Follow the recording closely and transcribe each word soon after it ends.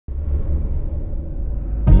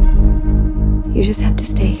You just have to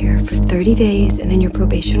stay here for 30 days and then your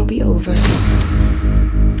probation will be over.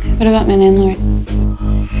 What about my landlord?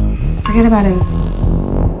 Forget about him.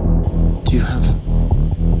 Do you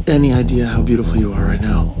have any idea how beautiful you are right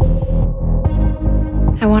now?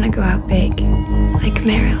 I want to go out big, like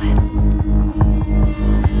Marilyn.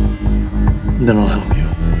 Then I'll help you.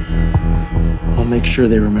 I'll make sure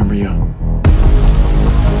they remember you.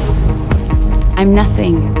 I'm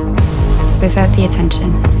nothing without the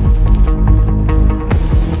attention.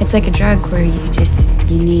 It's like a drug where you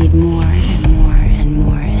need more and more and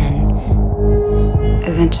more, and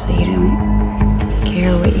eventually you don't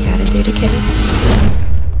care what you gotta do to get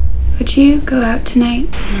it. Would you go out tonight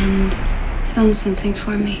and film something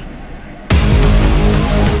for me?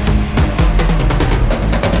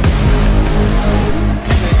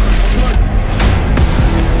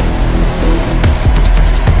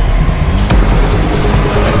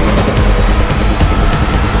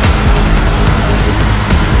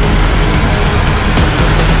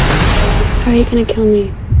 How are you gonna kill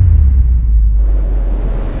me?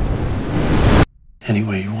 Any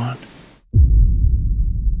way you want.